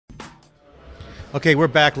Okay, we're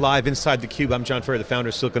back live inside theCUBE. I'm John Furrier, the founder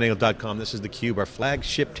of SiliconANGLE.com. This is theCUBE, our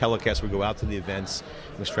flagship telecast. We go out to the events,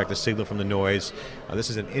 we extract the signal from the noise. This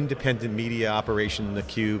is an independent media operation,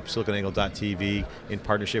 theCUBE, SiliconANGLE.tv, in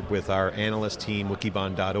partnership with our analyst team,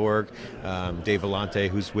 wikibon.org, Dave Vellante,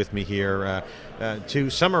 who's with me here, to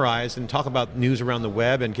summarize and talk about news around the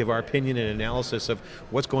web and give our opinion and analysis of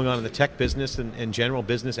what's going on in the tech business and general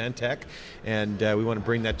business and tech. And we want to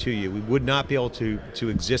bring that to you. We would not be able to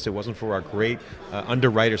exist if it wasn't for our great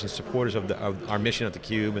underwriters and supporters of our mission at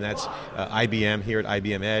theCUBE, and that's IBM here at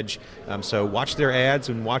IBM Edge. So watch their ads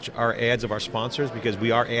and watch our ads of our sponsors, because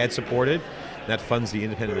we are ad supported. That funds the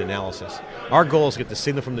independent analysis. Our goal is to get the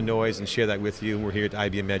signal from the noise and share that with you. We're here at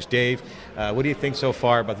IBM Edge. Dave, what do you think so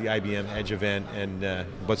far about the IBM Edge event and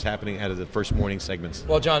what's happening out of the first morning segments?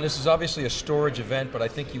 Well, John, this is obviously a storage event, but I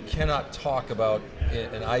think you cannot talk about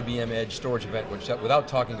an IBM Edge storage event without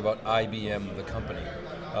talking about IBM, the company.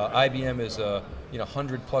 IBM is a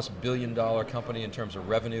 $100+ billion company in terms of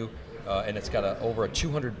revenue, and it's got over a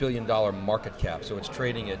 $200 billion market cap, so it's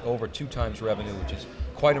trading at over 2 times revenue, which is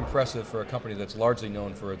quite impressive for a company that's largely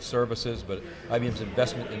known for its services, but IBM's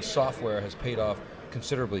investment in software has paid off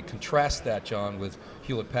considerably. Contrast that, John, with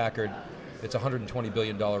Hewlett-Packard. It's a $120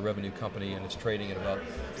 billion revenue company, and it's trading at about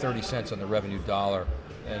 30 cents on the revenue dollar,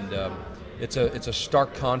 and it's a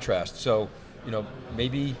stark contrast. So,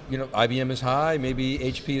 maybe IBM is high, maybe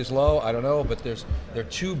HP is low, I don't know, but there are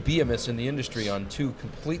 2 behemoths in the industry on 2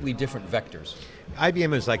 completely different vectors.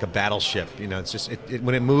 IBM is like a battleship. It's just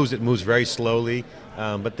when it moves very slowly,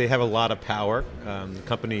 but they have a lot of power. The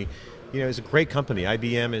company, is a great company.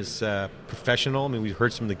 IBM is professional. I mean, we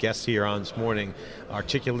heard some of the guests here on this morning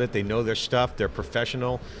articulate. They know their stuff. They're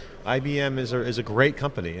professional. IBM is a great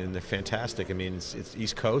company, and they're fantastic. I mean, it's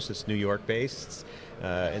East Coast. It's New York based.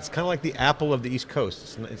 It's kind of like the Apple of the East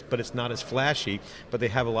Coast, but it's not as flashy, but they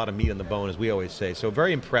have a lot of meat on the bone, as we always say. So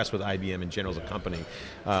very impressed with IBM in general as a company.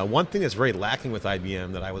 One thing that's very lacking with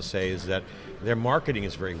IBM that I would say is that their marketing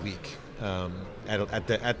is very weak.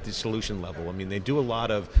 At the solution level. I mean, they do a lot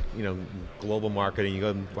of global marketing. You go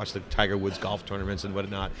and watch the Tiger Woods golf tournaments and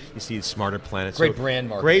whatnot. You see Smarter Planet. Great brand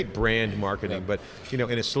marketing. Great brand marketing. Yeah. But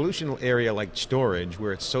in a solution area like storage,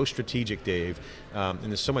 where it's so strategic, Dave, and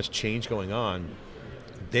there's so much change going on,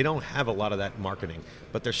 they don't have a lot of that marketing,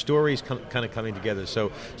 but their stories kind of coming together.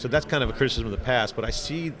 So that's kind of a criticism of the past. But I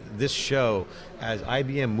see this show as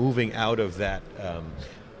IBM moving out of that,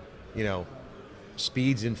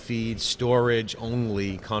 speeds and feeds, storage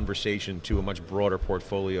only conversation to a much broader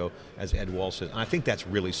portfolio, as Ed Wall says. And I think that's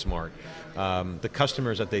really smart. The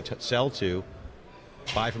customers that they sell to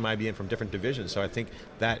buy from IBM from different divisions. So I think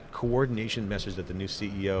that coordination message that the new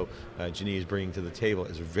CEO, Ginny, is bringing to the table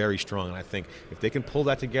is very strong. And I think if they can pull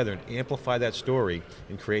that together and amplify that story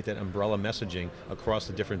and create that umbrella messaging across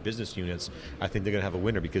the different business units, I think they're going to have a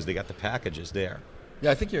winner, because they got the packages there. Yeah,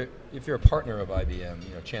 I think if you're a partner of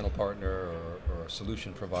IBM, channel partner or a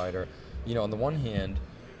solution provider, on the one hand,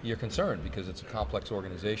 you're concerned because it's a complex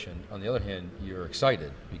organization. On the other hand, you're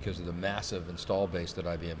excited because of the massive install base that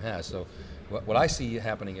IBM has. So what I see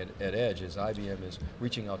happening at Edge is IBM is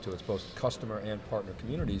reaching out to its both customer and partner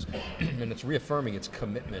communities, and it's reaffirming its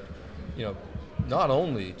commitment, not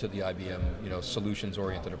only to the IBM,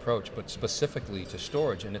 solutions-oriented approach, but specifically to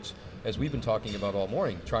storage. And it's, as we've been talking about all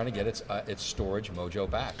morning, trying to get its storage mojo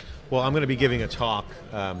back. Well, I'm going to be giving a talk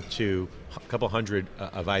to a couple hundred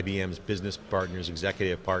of IBM's business partners,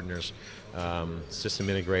 executive partners, system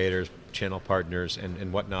integrators, channel partners,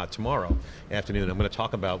 and whatnot tomorrow afternoon. I'm going to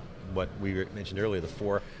talk about what we mentioned earlier, the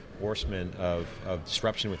 4 horsemen of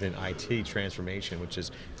disruption within IT transformation, which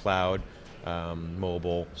is cloud,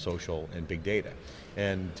 mobile, social, and big data.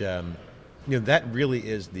 And that really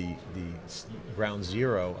is the ground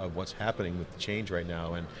zero of what's happening with the change right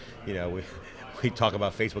now. And we talk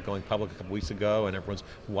about Facebook going public a couple weeks ago, and everyone's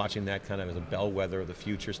watching that kind of as a bellwether of the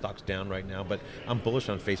future. Stock's down right now, but I'm bullish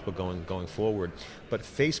on Facebook going forward. But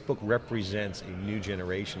Facebook represents a new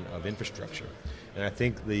generation of infrastructure. And I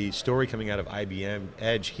think the story coming out of IBM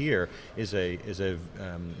Edge here is a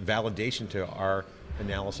validation to our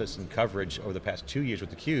analysis and coverage over the past 2 years with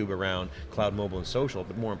theCUBE around cloud, mobile, and social,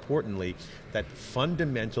 but more importantly, that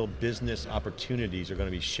fundamental business opportunities are going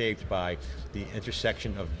to be shaped by the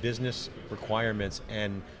intersection of business requirements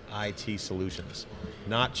and IT solutions.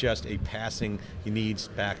 Not just a passing needs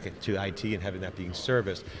back to IT and having that being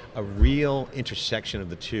serviced, a real intersection of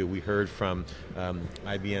the two. We heard from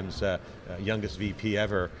IBM's youngest VP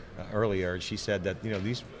ever earlier, and she said that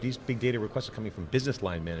these big data requests are coming from business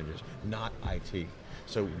line managers, not IT.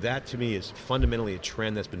 So that to me is fundamentally a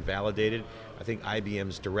trend that's been validated. I think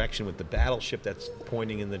IBM's direction with the battleship that's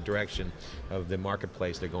pointing in the direction of the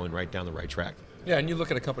marketplace, they're going right down the right track. Yeah, and you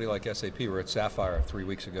look at a company like SAP, we're at Sapphire 3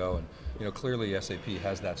 weeks ago, and clearly SAP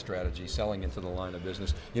has that strategy, selling into the line of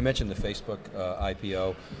business. You mentioned the Facebook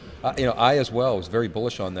IPO. I as well was very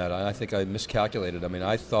bullish on that. I think I miscalculated. I mean,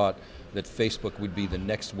 I thought that Facebook would be the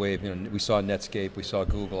next wave. We saw Netscape, we saw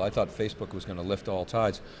Google. I thought Facebook was going to lift all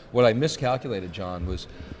tides. What I miscalculated, John, was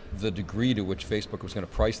the degree to which Facebook was going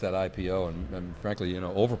to price that IPO, and frankly,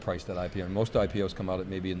 overprice that IPO. And most IPOs come out at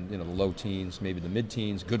maybe in the low teens, maybe the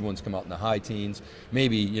mid-teens. Good ones come out in the high teens.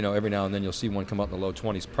 Maybe every now and then you'll see one come out in the low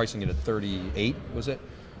 20s, pricing it at 38. Was it?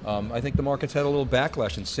 I think the market's had a little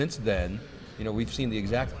backlash, and since then, we've seen the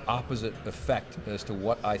exact opposite effect as to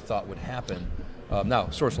what I thought would happen. Now,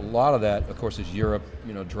 of course, a lot of that, of course, is Europe,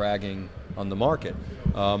 dragging on the market.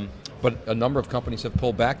 But a number of companies have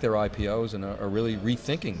pulled back their IPOs and are really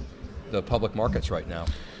rethinking the public markets right now.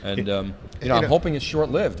 And I'm hoping it's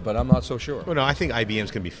short-lived, but I'm not so sure. Well, no, I think IBM's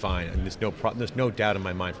going to be fine, and there's no doubt in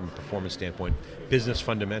my mind from a performance standpoint. Business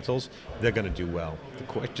fundamentals, they're going to do well.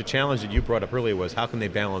 The challenge that you brought up earlier was how can they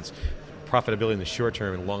balance profitability in the short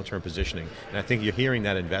term and long-term positioning, and I think you're hearing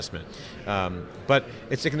that investment. But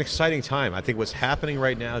it's an exciting time. I think what's happening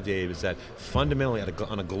right now, Dave, is that fundamentally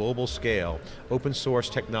on a global scale, open source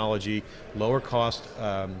technology, lower cost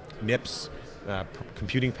MIPS,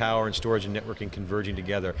 computing power and storage and networking converging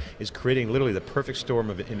together is creating literally the perfect storm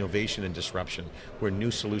of innovation and disruption, where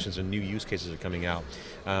new solutions and new use cases are coming out,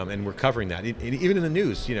 and we're covering that. Even in the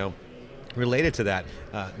news, related to that,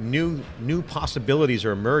 new possibilities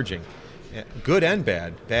are emerging. Good and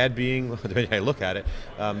bad. Bad being, depending how you look at it,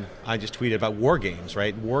 I just tweeted about war games,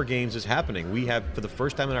 right? War games is happening. We have, for the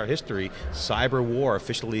first time in our history, cyber war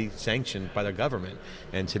officially sanctioned by the government.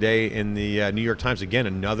 And today in the New York Times, again,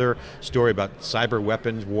 another story about cyber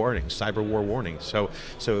weapons warning, cyber war warning. So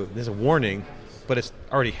there's a warning, but it's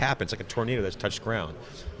already happened. It's like a tornado that's touched ground.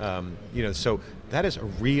 So that is a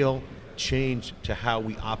real change to how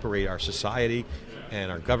we operate our society and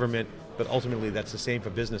our government. But ultimately, that's the same for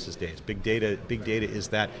business these days. Big data is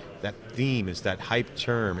that theme, it's that hype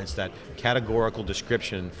term, it's that categorical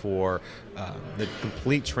description for the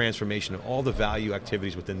complete transformation of all the value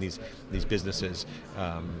activities within these businesses,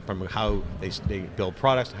 from how they build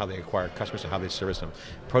products, to how they acquire customers, to how they service them.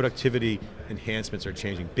 Productivity enhancements are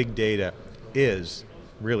changing. Big data is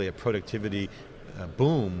really a productivity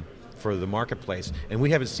boom for the marketplace, and we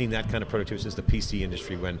haven't seen that kind of productivity since the PC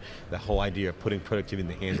industry, when the whole idea of putting productivity in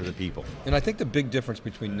the hands of the people. And I think the big difference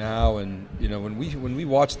between now and when we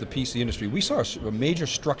watched the PC industry, we saw a major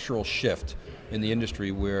structural shift in the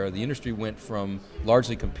industry, where the industry went from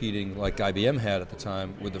largely competing like IBM had at the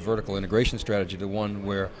time with the vertical integration strategy to one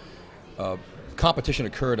where competition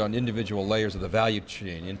occurred on individual layers of the value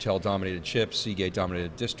chain. Intel dominated chips, Seagate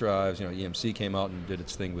dominated disk drives, EMC came out and did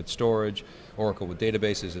its thing with storage, Oracle with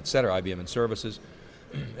databases, et cetera, IBM and services.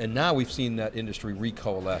 And now we've seen that industry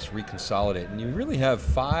recoalesce, reconsolidate, and you really have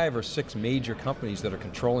 5 or 6 major companies that are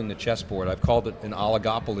controlling the chessboard. I've called it an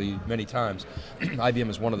oligopoly many times. IBM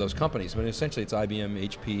is one of those companies, but essentially it's IBM,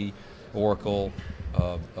 HP, Oracle,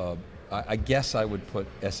 I guess I would put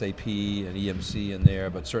SAP and EMC in there,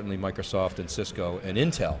 but certainly Microsoft and Cisco and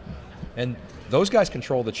Intel. And those guys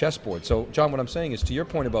control the chessboard. So, John, what I'm saying is, to your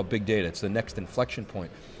point about big data, it's the next inflection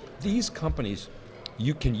point. These companies,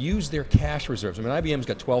 you can use their cash reserves. I mean, IBM's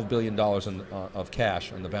got $12 billion of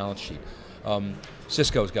cash on the balance sheet.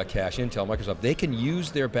 Cisco's got cash, Intel, Microsoft. They can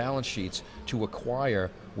use their balance sheets to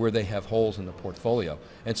acquire where they have holes in the portfolio.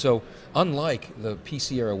 And so, unlike the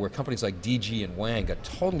PC era where companies like DG and Wang got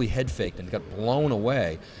totally head-faked and got blown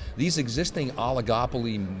away, these existing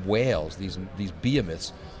oligopoly whales, these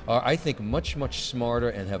behemoths, are, I think, much, much smarter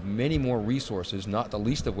and have many more resources, not the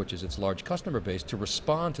least of which is its large customer base, to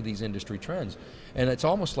respond to these industry trends. And it's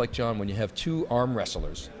almost like, John, when you have 2 arm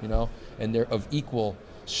wrestlers, and they're of equal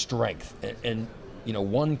strength, and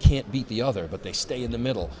one can't beat the other, but they stay in the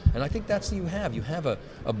middle. And I think that's what you have. You have a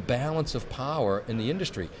balance of power in the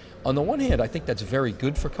industry. On the one hand, I think that's very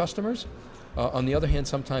good for customers. On the other hand,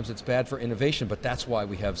 sometimes it's bad for innovation, but that's why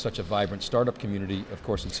we have such a vibrant startup community, of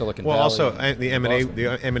course, in Silicon Valley. Well, also,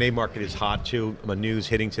 the M&A market is hot too. The news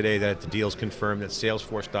hitting today that the deal's confirmed that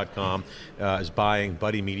Salesforce.com is buying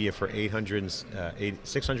Buddy Media for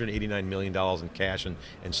 $689 million in cash and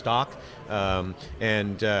stock.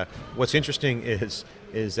 What's interesting is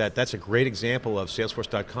that that's a great example of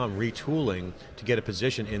Salesforce.com retooling to get a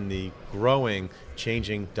position in the growing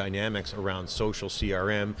changing dynamics around social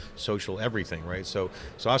CRM, social everything, right? So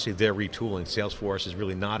obviously they're retooling. Salesforce is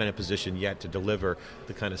really not in a position yet to deliver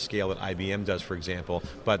the kind of scale that IBM does, for example,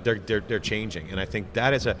 but they're changing. And I think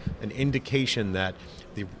that is an indication that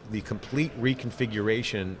the complete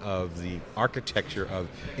reconfiguration of the architecture of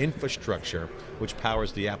infrastructure, which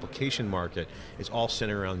powers the application market, is all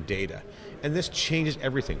centered around data. And this changes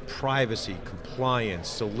everything: privacy, compliance,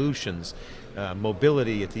 solutions,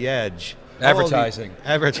 mobility at the edge. Advertising.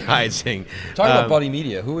 Advertising. Talk about Buddy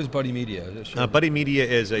Media. Who is Buddy Media? Buddy Media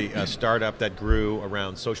is a startup that grew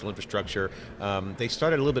around social infrastructure. They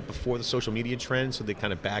started a little bit before the social media trend, so they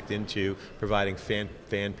kind of backed into providing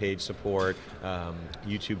fan page support,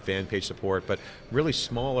 YouTube fan page support, but really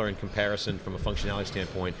smaller in comparison from a functionality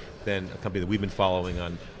standpoint than a company that we've been following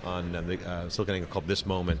on the SiliconANGLE called This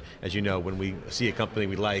Moment. As you know, when we see a company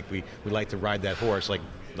we like to ride that horse like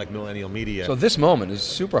Millennial Media. So This Moment is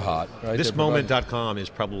super hot, right? Thismoment.com is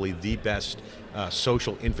probably the best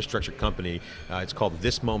social infrastructure company. It's called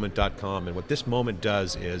thismoment.com, and what This Moment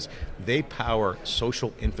does is they power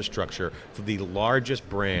social infrastructure for the largest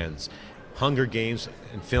brands. Hunger Games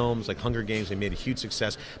and films like Hunger Games, they made a huge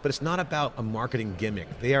success, but it's not about a marketing gimmick.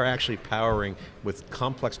 They are actually powering with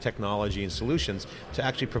complex technology and solutions to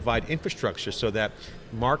actually provide infrastructure so that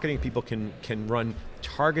marketing people can run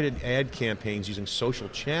targeted ad campaigns using social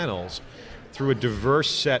channels through a diverse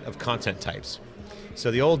set of content types. So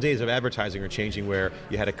the old days of advertising are changing, where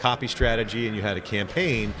you had a copy strategy and you had a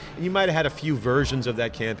campaign, and you might have had a few versions of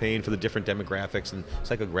that campaign for the different demographics and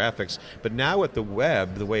psychographics, but now with the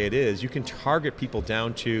web, the way it is, you can target people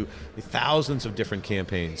down to thousands of different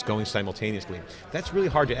campaigns going simultaneously. That's really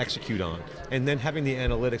hard to execute on, and then having the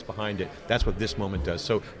analytics behind it, that's what This Moment does.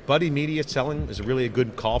 So Buddy Media selling is really a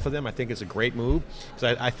good call for them. I think it's a great move,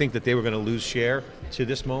 because I think that they were going to lose share to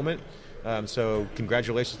This Moment. So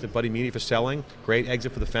congratulations to Buddy Media for selling. Great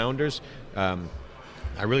exit for the founders.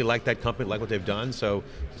 I really like that company, like what they've done, so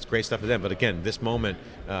it's great stuff for them. But again, This Moment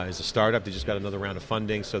is a startup. They just got another round of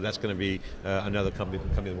funding, so that's going to be another company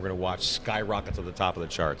that we're going to watch skyrocket to the top of the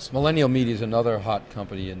charts. Millennial Media is another hot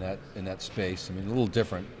company in that space. I mean, a little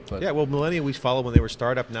different. But yeah, well, Millennial we followed when they were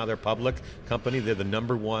startup. Now they're public company. They're the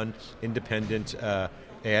 #1 independent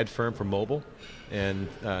ad firm for mobile, and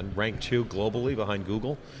ranked 2 globally behind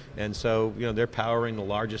Google. And so, they're powering the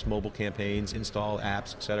largest mobile campaigns, install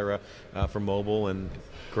apps, et cetera, for mobile, and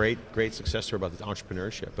great success story about the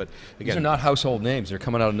entrepreneurship. But again, these are not household names. They're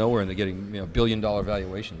coming out of nowhere and they're getting billion-dollar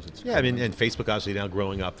valuations. Yeah, I mean, and Facebook obviously now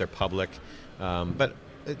growing up, they're public. But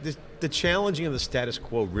the challenging of the status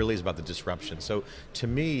quo really is about the disruption. So to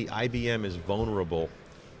me, IBM is vulnerable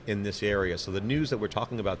in this area. So the news that we're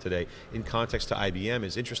talking about today in context to IBM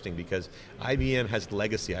is interesting, because IBM has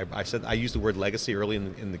legacy. I used the word legacy early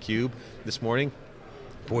in theCUBE this morning.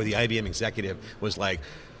 Boy, the IBM executive was like,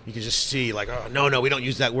 you can just see like, oh, no, we don't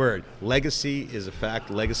use that word. Legacy is a fact,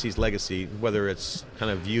 legacy is legacy, whether it's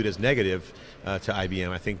kind of viewed as negative to IBM.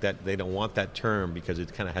 I think that they don't want that term because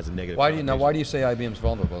it kind of has a negative connotation. Why do you say IBM's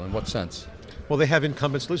vulnerable? In what sense? Well, they have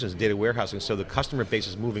incumbent solutions, data warehousing, so the customer base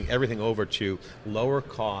is moving everything over to lower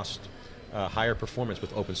cost, higher performance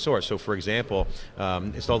with open source. So for example,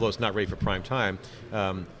 although it's not ready for prime time,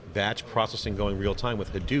 batch processing going real time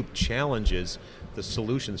with Hadoop challenges the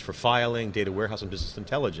solutions for filing, data warehouse, and business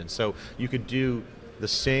intelligence. So you could do the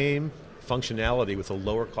same functionality with a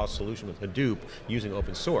lower cost solution with Hadoop using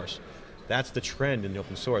open source. That's the trend in the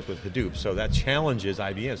open source with Hadoop. So that challenges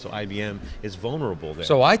IBM. So IBM is vulnerable there.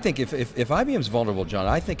 So I think if IBM's vulnerable, John,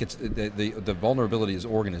 I think it's the vulnerability is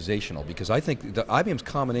organizational, because I think the IBM's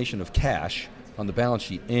combination of cash on the balance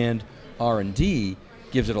sheet and R&D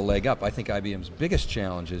gives it a leg up. I think IBM's biggest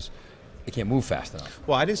challenge is it can't move fast enough.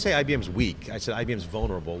 Well, I didn't say IBM's weak. I said IBM's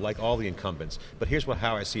vulnerable, like all the incumbents. But here's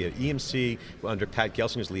how I see it. EMC, under Pat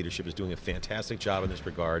Gelsinger's leadership, is doing a fantastic job in this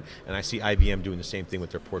regard, and I see IBM doing the same thing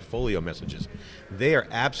with their portfolio messages. They are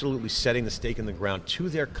absolutely setting the stake in the ground to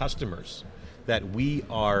their customers that we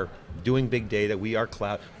are doing big data, we are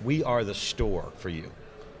cloud, we are the store for you.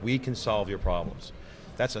 We can solve your problems.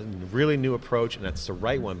 That's a really new approach, and that's the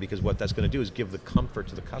right one, because what that's going to do is give the comfort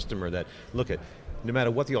to the customer that, look, no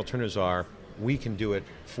matter what the alternatives are, we can do it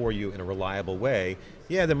for you in a reliable way.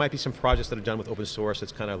 Yeah, there might be some projects that are done with open source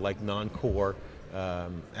that's kind of like non-core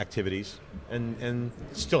activities, and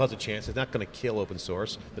still has a chance. It's not going to kill open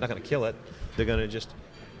source. They're not going to kill it. They're going to just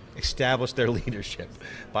establish their leadership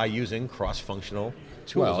by using cross-functional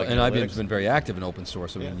tools. Well, like and analytics. IBM's been very active in open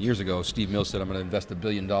source. I mean, years ago, Steve Mills said, I'm going to invest $1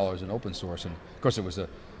 billion in open source, and of course it was a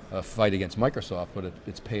fight against Microsoft, but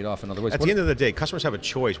it's paid off in other ways. At the end of the day, customers have a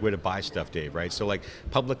choice where to buy stuff, Dave, right? So like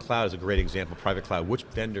public cloud is a great example, private cloud. Which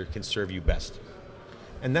vendor can serve you best?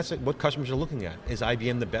 And that's what customers are looking at. Is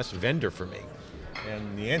IBM the best vendor for me?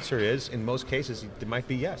 And the answer is, in most cases, it might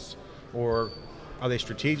be yes. Or are they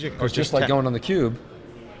strategic? Or It's just like going on theCUBE.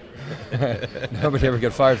 Nobody ever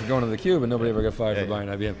got fired for going to theCUBE, and nobody ever got fired for buying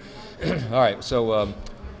IBM. All right, so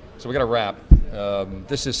we got to wrap.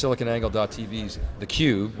 This is SiliconANGLE.tv's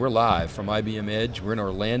theCUBE. We're live from IBM Edge. We're in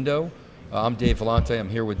Orlando. I'm Dave Vellante. I'm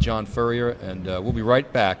here with John Furrier, and we'll be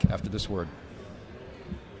right back after this word.